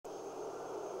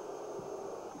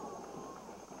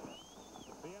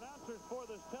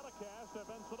telecast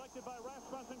have been selected by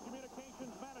Rasmussen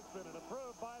Communications Management and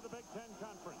approved by the Big Ten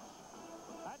Conference.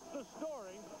 That's the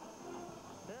story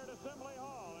here at Assembly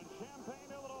Hall in Champaign,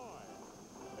 Illinois.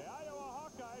 The Iowa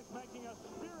Hawkeyes making a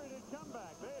spirited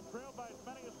comeback. They had trailed by as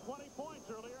many as 20 points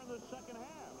earlier in the second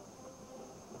half.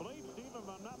 I believe, Steve, if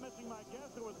I'm not missing my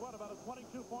guess, it was, what, about a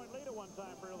 22-point lead at one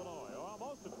time for Illinois, or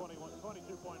almost a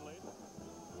 22-point lead.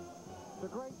 The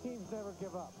great teams never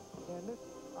give up, and this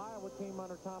Iowa team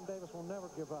under Tom Davis will never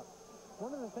give up.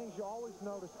 One of the things you always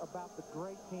notice about the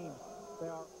great teams, they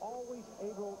are always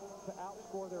able to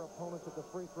outscore their opponents at the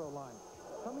free throw line.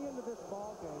 Coming into this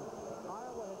ball game,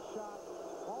 Iowa had shot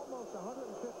almost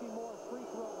 150 more free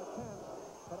throw attempts,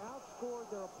 but outscored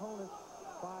their opponents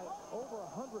by over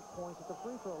 100 points at the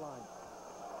free throw line.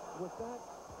 With that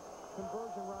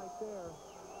conversion right there,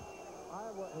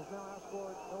 Iowa has now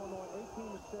outscored Illinois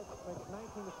 18-6, make it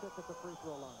 19-6 at the free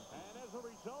throw line. And as a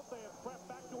result, they have crept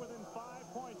back to within 5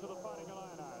 points of the Fighting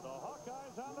Illini. The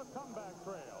Hawkeyes on the comeback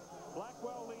trail.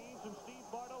 Blackwell leads, and Steve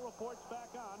Bardo reports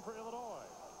back on for Illinois.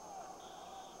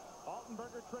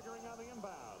 Altenberger triggering on the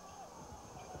inbounds.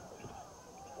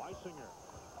 Weisinger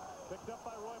picked up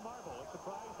by Roy Marble. A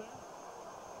surprise there?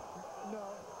 No.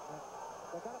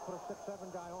 They got to put a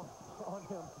 6'7" guy on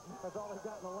him. That's all they've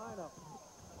got in the lineup.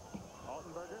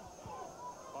 Altenberger.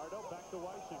 Bardo back to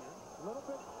Weisinger. A little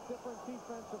bit different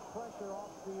defensive pressure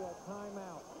off the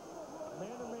timeout.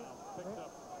 Man-to-man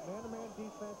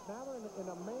defense. Now they're in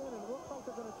a man, and it looks like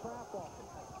they're going to trap off it.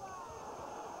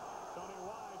 Tony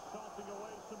Wise salting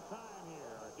away some time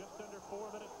here. Just under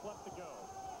 4 minutes left to go.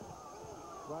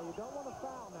 Well, you don't want to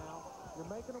foul now.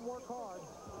 You're making them work hard.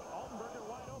 Altenberger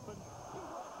wide open.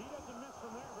 He doesn't miss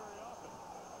from there very often.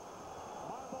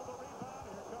 Marble the rebound.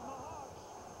 Here come the Hawks.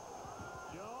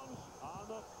 Jones on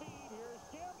the feed. Here's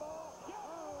Gamble.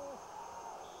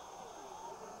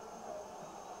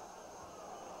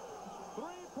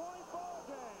 Three-point ball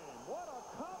game. What a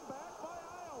comeback by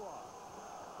Iowa.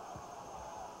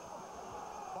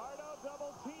 Bardo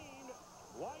double-teamed.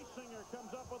 Weisinger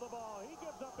comes up with the ball. He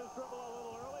gives up his dribble a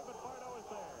little early, but Bardo is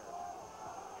there.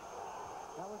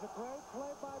 That was a great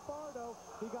play by Bardo.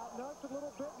 He got nudged a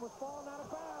little bit and was falling out of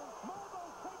bounds. Marble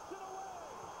takes it away.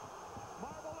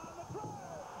 Marble on the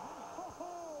drive.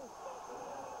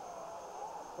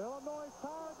 Illinois is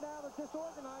tired now. They're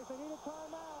disorganized. They need a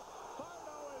timeout.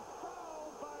 Bardo is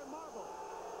fouled by Marble.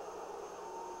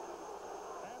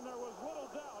 And there was little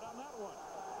doubt on that one.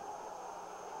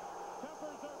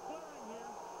 Tempers are flaring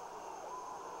here.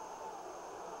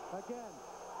 Again,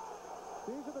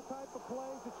 these are the type of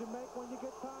plays that you make when you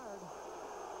get tired.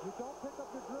 You don't pick up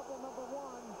your dribble, number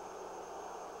one.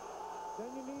 Then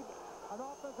you need an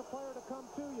offensive player to come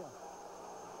to you.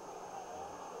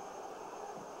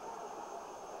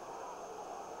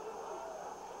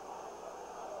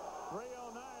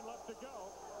 3:09 left to go.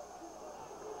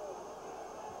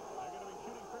 They're going to be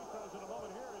shooting free throws in a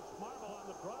moment. Here is Marble on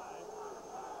the drive.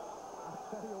 I'll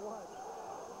tell you what.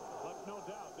 Left no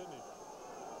doubt, didn't he?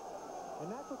 And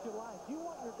that's what you like. You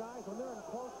want your guys, when they're in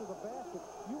close to the basket,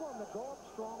 you want them to go up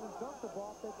strong and dunk the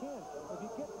ball if they can. If you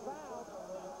get fouled,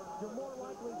 you're more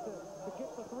likely to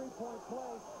get the three-point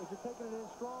play if you're taking it in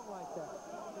strong like that.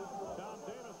 Tom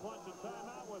Davis wants a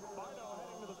timeout with Bardo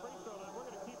heading to the free throw line. We're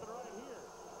going to keep it right here.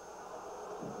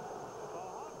 The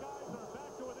Hawkeyes are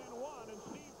back to within 1, and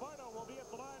Steve Bardo will be at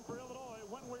the line for Illinois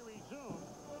when we resume.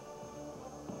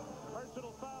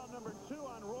 Personal foul number 2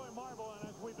 on Roy Marble, and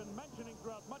as we've been mentioning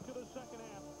throughout much of the second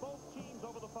half, both teams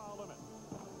over the foul limit.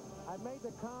 I made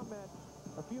the comment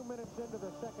a few minutes into the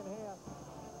second half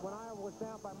when Iowa was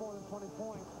down by more than 20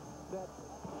 points that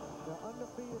the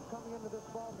undefeated coming into this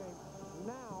ball game,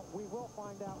 now we will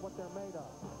find out what they're made of.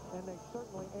 And they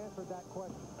certainly answered that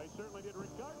question. They certainly did,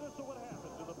 regardless of what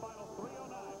happened to the final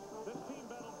 3:09. This team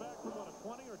battled back from what, a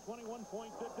 20 or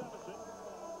 21-point deficit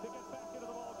to get back into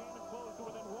the ball game and close to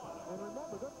within 1. And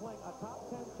remember, they're playing a top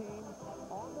 10 team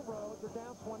on the road. They're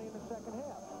down 20 in the second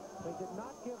half. They did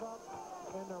not give up,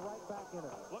 and they're right back in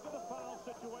it. Look at the foul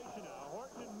situation now.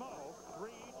 Horton and Moe, 3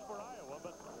 each for Iowa,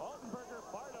 but Altenberger,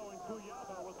 Bardo, and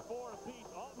Kuyava with 4 apiece.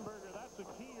 Altenberger, that's the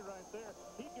key right there.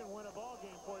 He can win a ball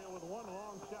game for you with one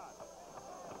long shot.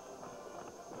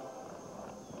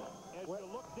 As you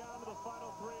look down to the final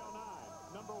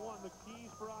 3:09, number 1, the keys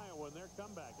for Iowa in their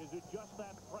comeback. Is it just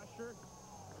that pressure,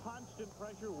 constant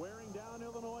pressure wearing down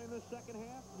Illinois in the second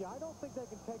half? Yeah, I don't think they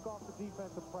can take off the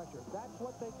defensive pressure. That's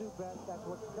what they do best. That's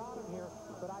what's got them here.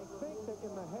 But I think that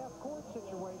in the half-court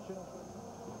situation,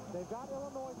 they've got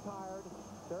Illinois tired.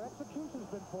 Their execution's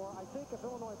been poor. I think if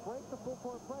Illinois breaks the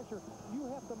full-court pressure, you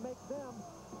have to make them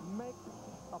make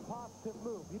a positive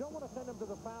move. You don't want to send them to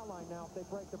the foul line now if they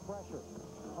break the pressure.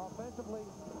 Offensively,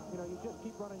 you know, you just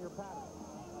keep running your pattern.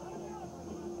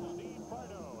 Steve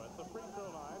Pardo at the free throw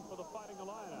line for the Fighting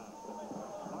Illini.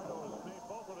 Pardo has made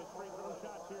both of his free throw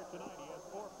shots here tonight. He has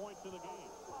 4 points in the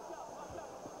game.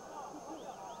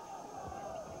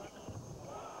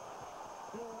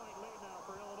 2-point lead now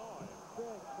for Illinois.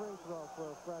 Big free throw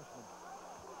for a freshman.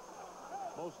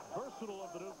 Most versatile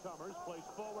of the newcomers, plays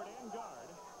forward and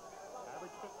guard.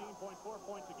 Averaged 15.4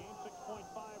 points a game,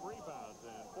 6.5 rebounds,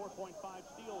 and 4.5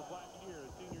 steals last year,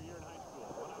 senior year in high school.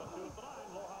 1 out of 2 at the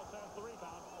line. Lohaus has the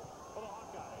rebound for the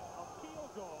Hawkeyes. A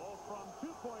field goal from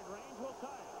 2-point range will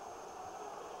tie it.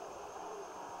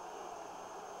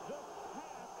 Just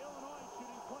half Illinois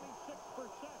shooting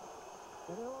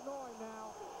 26%. And Illinois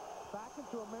now back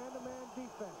into a man-to-man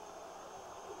defense.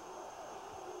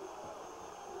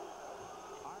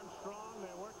 Armstrong,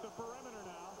 they work the perimeter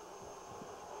now.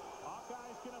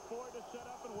 Hawkeyes can afford to set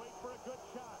up and wait for a good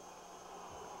shot.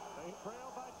 They trail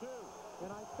by 2.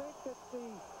 And I think that the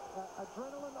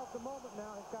adrenaline of the moment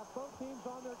now has got both teams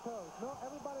on their toes. No,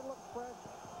 everybody looks fresh.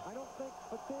 I don't think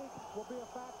fatigue will be a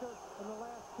factor in the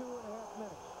last 2.5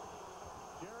 minutes.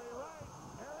 Harry Wright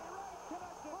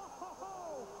connected.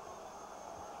 Oh!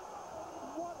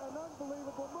 What an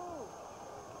unbelievable move.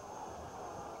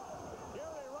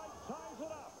 Gary Wright ties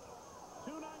it up.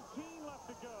 2:19 left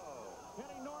to go.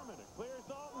 Kenny Norman clears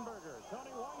Altenberger.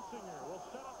 Tony Weisinger will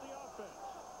set up the offense.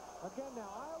 Again now,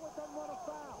 Iowa doesn't want to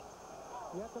foul.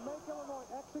 You have to make Illinois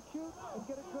execute and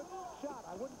get a good shot.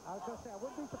 I wouldn't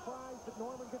be surprised if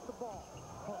Norman gets the ball.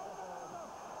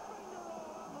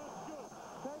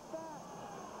 Take that.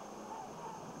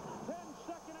 10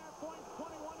 second half points,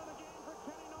 21 in the game for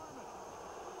Kenny Norman.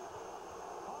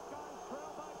 Hawkeyes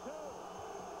trail by 2.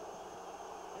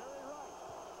 Gary Wright.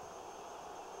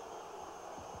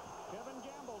 Kevin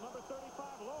Gamble, number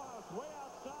 35. Lohaus way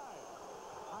outside.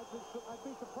 I'd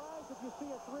be surprised if you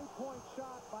see a 3-point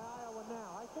shot by Iowa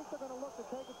now. I think they're going to look to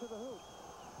take it to the hoop.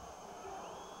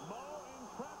 Moe and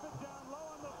Trappett down low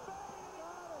on the fade.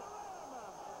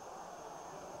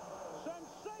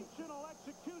 Sensational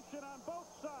execution on both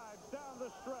sides down the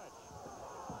stretch.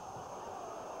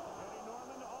 Kenny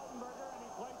Norman to Altenberger, and he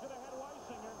plays it ahead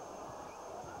Weisinger.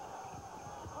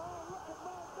 Oh, look at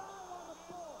Mo down on the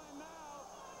floor. And now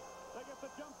they get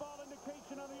the jump ball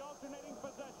indication on the alternating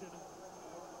possession.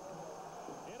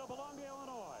 It'll belong to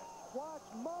Illinois. Watch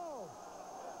Mo.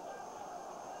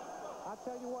 I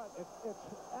tell you what, it's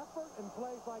effort and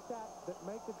plays like that that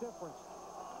make the difference.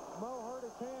 Mo hurt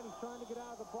his hand. He's trying to get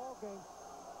out of the ball game.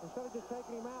 Instead of just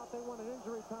taking him out, they want an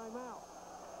injury timeout.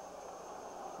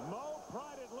 Mo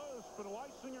pried it loose, but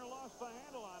Weisinger lost the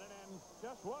handle on it and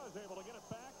just was able to get it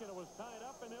back, and it was tied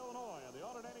up in Illinois. And the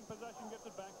alternating possession gets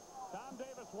it back. Tom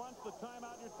Davis wants the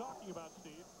timeout you're talking about,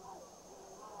 Steve.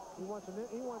 He wants,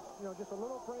 you know, just a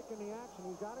little break in the action.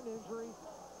 He's got an injury.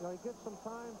 You know, he gets some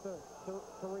time to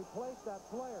replace that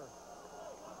player.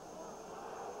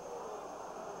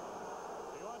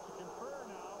 He wants to confer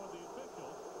now with the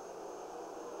officials.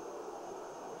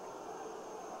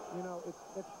 You know,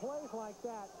 it's plays like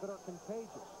that that are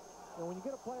contagious. And when you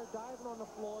get a player diving on the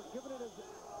floor, giving it his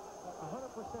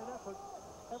 100% effort,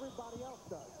 everybody else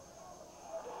does.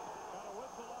 Got a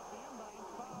whistle off the inbound.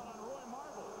 Foul on Roy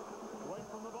Marble. Away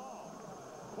from the ball.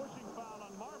 Pushing foul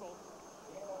on Marble.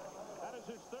 That is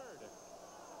his 3rd.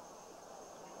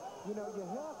 You know, you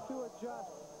have to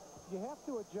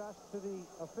adjust to the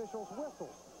officials'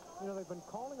 whistles. You know, they've been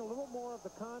calling a little more of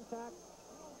the contact.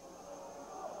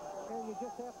 And you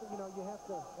just have to,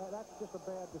 that's just a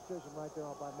bad decision right there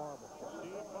by Marble.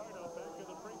 Steve Pardo back to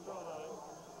the free throw line.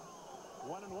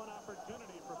 1-and-1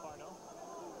 opportunity for Pardo.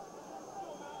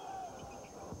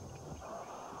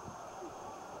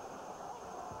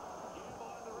 Gamble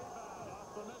on the rebound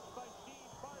off the miss by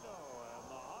Steve Pardo.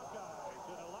 And the Hawkeyes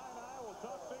in Illini will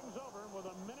talk things over with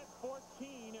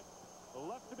 1:14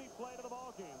 left to be played in the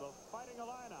ballgame. The Fighting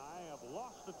Illini have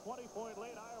lost a 20-point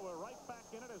lead. Iowa right back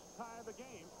in it has tied the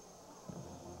game.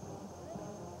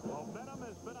 Momentum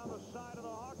has been on the side of the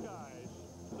Hawkeyes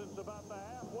since about the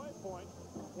halfway point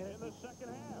in the second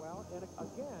half. Well, and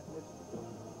again,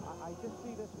 I just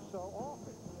see this so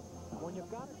often. When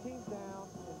you've got a team down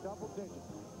in double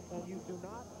digits and you do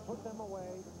not put them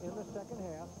away in the second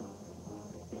half,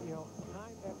 you know,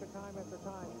 time after time after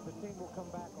time, the team will come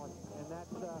back on you. And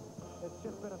that's, it's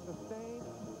just been a sustained,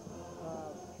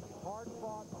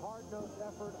 hard-fought, hard-nosed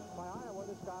effort by Iowa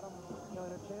that's got them, you know,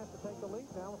 in a chance to take the lead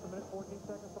now with 1:14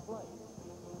 to play.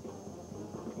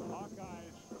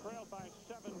 Hawkeyes trailed by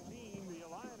 17. The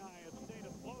Illini have stayed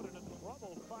afloat in a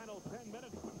troubled final 10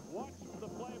 minutes. Watch the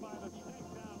play by the Snake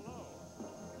down low.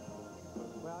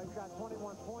 He's got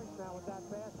 21 points now with that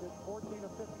basket. 14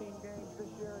 of 15 games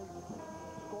this year. He's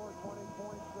scored 20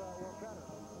 points or better.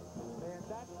 And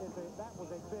that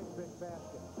was a big, big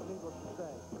basket, needless to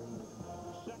say.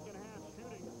 Second half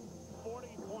shooting,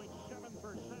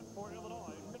 40.7% for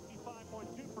Illinois, 55.2%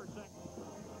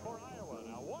 for Iowa.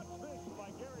 Now watch this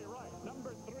by Gary Wright,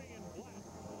 number 3 in black.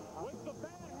 With the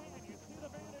bad hand, you see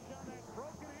the bandage on that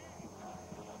broken hand.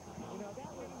 You know,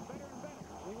 that was getting better and better.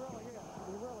 He really is.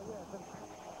 He really is. And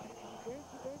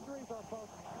injuries are both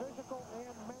physical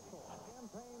and mental.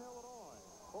 Champaign, Illinois.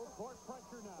 Full court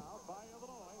pressure now by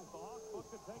Illinois. The Hawks look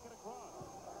to take it across.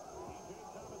 D.J.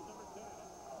 Thomas, number 10.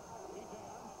 D.J.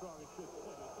 Armstrong, it should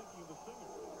say. You're thinking of the singer.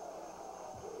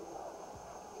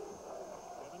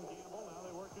 Kevin Gamble, now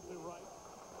they work it to right.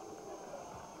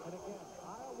 And again,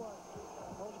 Iowa,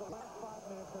 over the last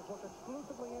 5 minutes, has looked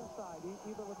exclusively inside,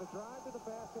 either with the drive to the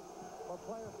basket or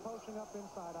players posting up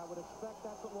inside. I would expect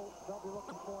that's what they'll be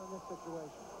looking for in this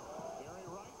situation. Gary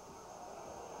Wright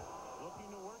looking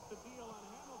to work the deal on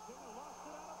Hamilton, who lost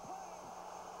it out of play.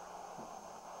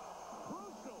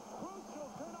 Crucial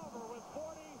turnover with 43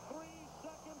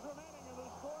 seconds remaining in the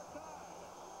score tied.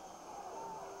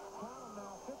 Count them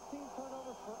now. 15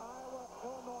 turnovers for Iowa,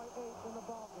 Illinois 8 in the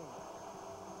ballgame.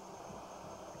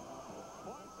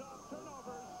 Points off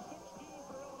turnovers, 16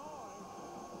 for Illinois.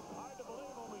 Hard to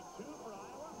believe, only 2 for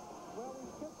Iowa. Well,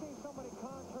 we've just seen so many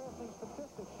contrasting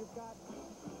statistics.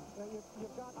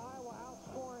 You've got Iowa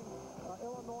outscoring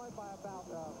Illinois by about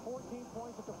 14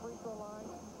 points at the free throw line.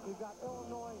 You've got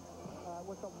Illinois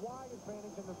with a wide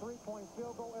advantage in the three-point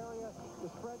field goal area. The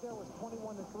spread there was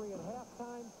 21-3 at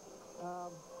halftime.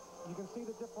 You can see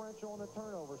the differential in the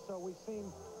turnover. So we've seen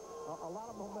a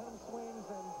lot of momentum swings,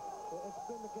 and it's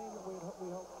been the game that we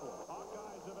hoped for.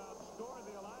 Hawkeyes have outscored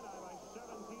the Illini by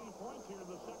 17 points here in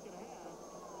the second half.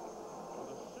 With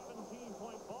a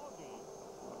 17-point ball game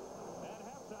at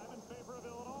halftime in favor of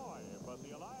Illinois. But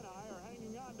the Illini are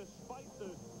hanging on despite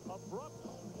the abrupt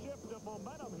shift of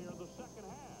momentum here in the second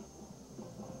half.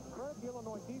 Credit the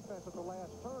Illinois defense at the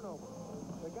last turnover.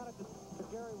 They got it to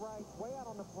Gary Wright way out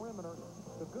on the perimeter.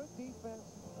 The good defense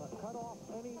cut off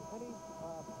any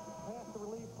pass to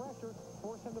relieve pressure,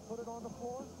 force him to put it on the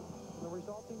floor, and the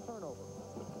resulting turnover.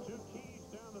 2 keys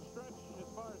down the stretch as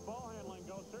far as ball handling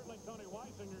goes. Certainly Tony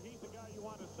Weisinger, he's the guy you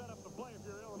want to set up the play if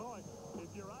you're Illinois. If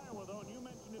you're Iowa, though, and you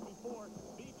mentioned it before,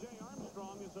 D.J.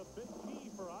 Armstrong is a big key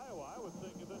for Iowa, I would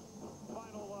think, in this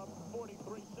final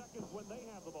 43 seconds when they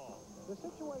have the ball. The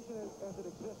situation as it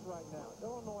exists right now,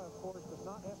 Illinois, of course, does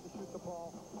not have to shoot the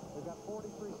ball. They've got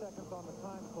 43 seconds on the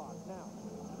time clock. Now,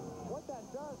 what that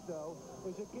does, though,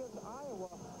 is it gives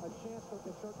Iowa a chance to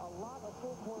exert a lot of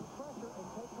full court pressure and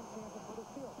take some chances for the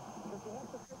steal. Because you have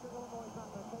to figure Illinois is not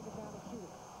going to take it down and shoot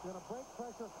it. You're going to break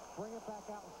pressure, bring it back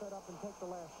out and set up and take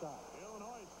the last shot.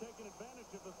 Illinois is taking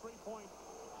advantage of the three-point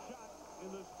shot in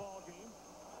this ball game.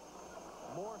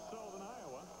 More so than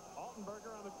Iowa.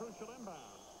 Altenberger on the crucial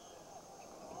inbound.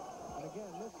 And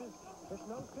again, it's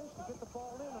no cinch to get the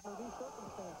ball in under these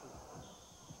circumstances.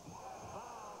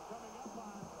 Foul coming up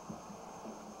on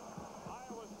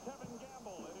Iowa's Kevin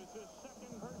Gamble. It is his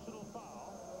second personal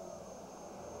foul.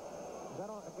 Is that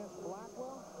against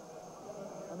Blackwell?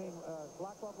 I mean,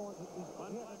 Blackwell going, he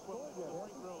hasn't scored yet, has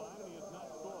he? Free throw line, and he has not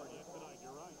scored yet tonight.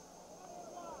 You're right.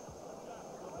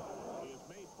 He has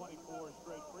made 24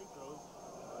 straight free throws.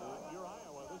 If you're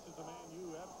Iowa, this is a man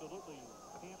you absolutely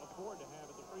can't afford to have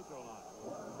at the free throw line.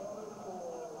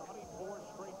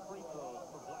 24 straight free throws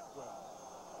for Blackwell.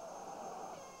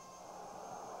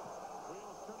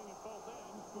 Wheels turning at both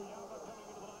ends. Kuyava coming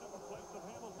into the lineup in place of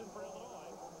Hamilton for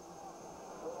Illinois.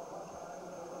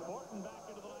 Horton back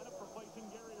into the lineup replacing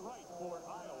Gary Wright for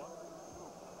Iowa.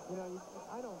 You know,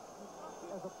 I don't,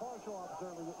 as a partial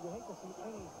observer, you hate to see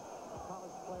any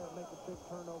college player make a big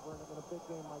turnover in a big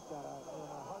game like that.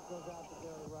 My heart goes out to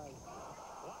Gary Wright.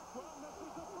 Blackwell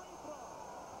misses the free throw.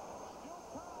 Still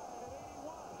tied at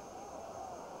 81.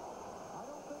 I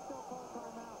don't think they'll call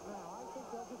timeout now.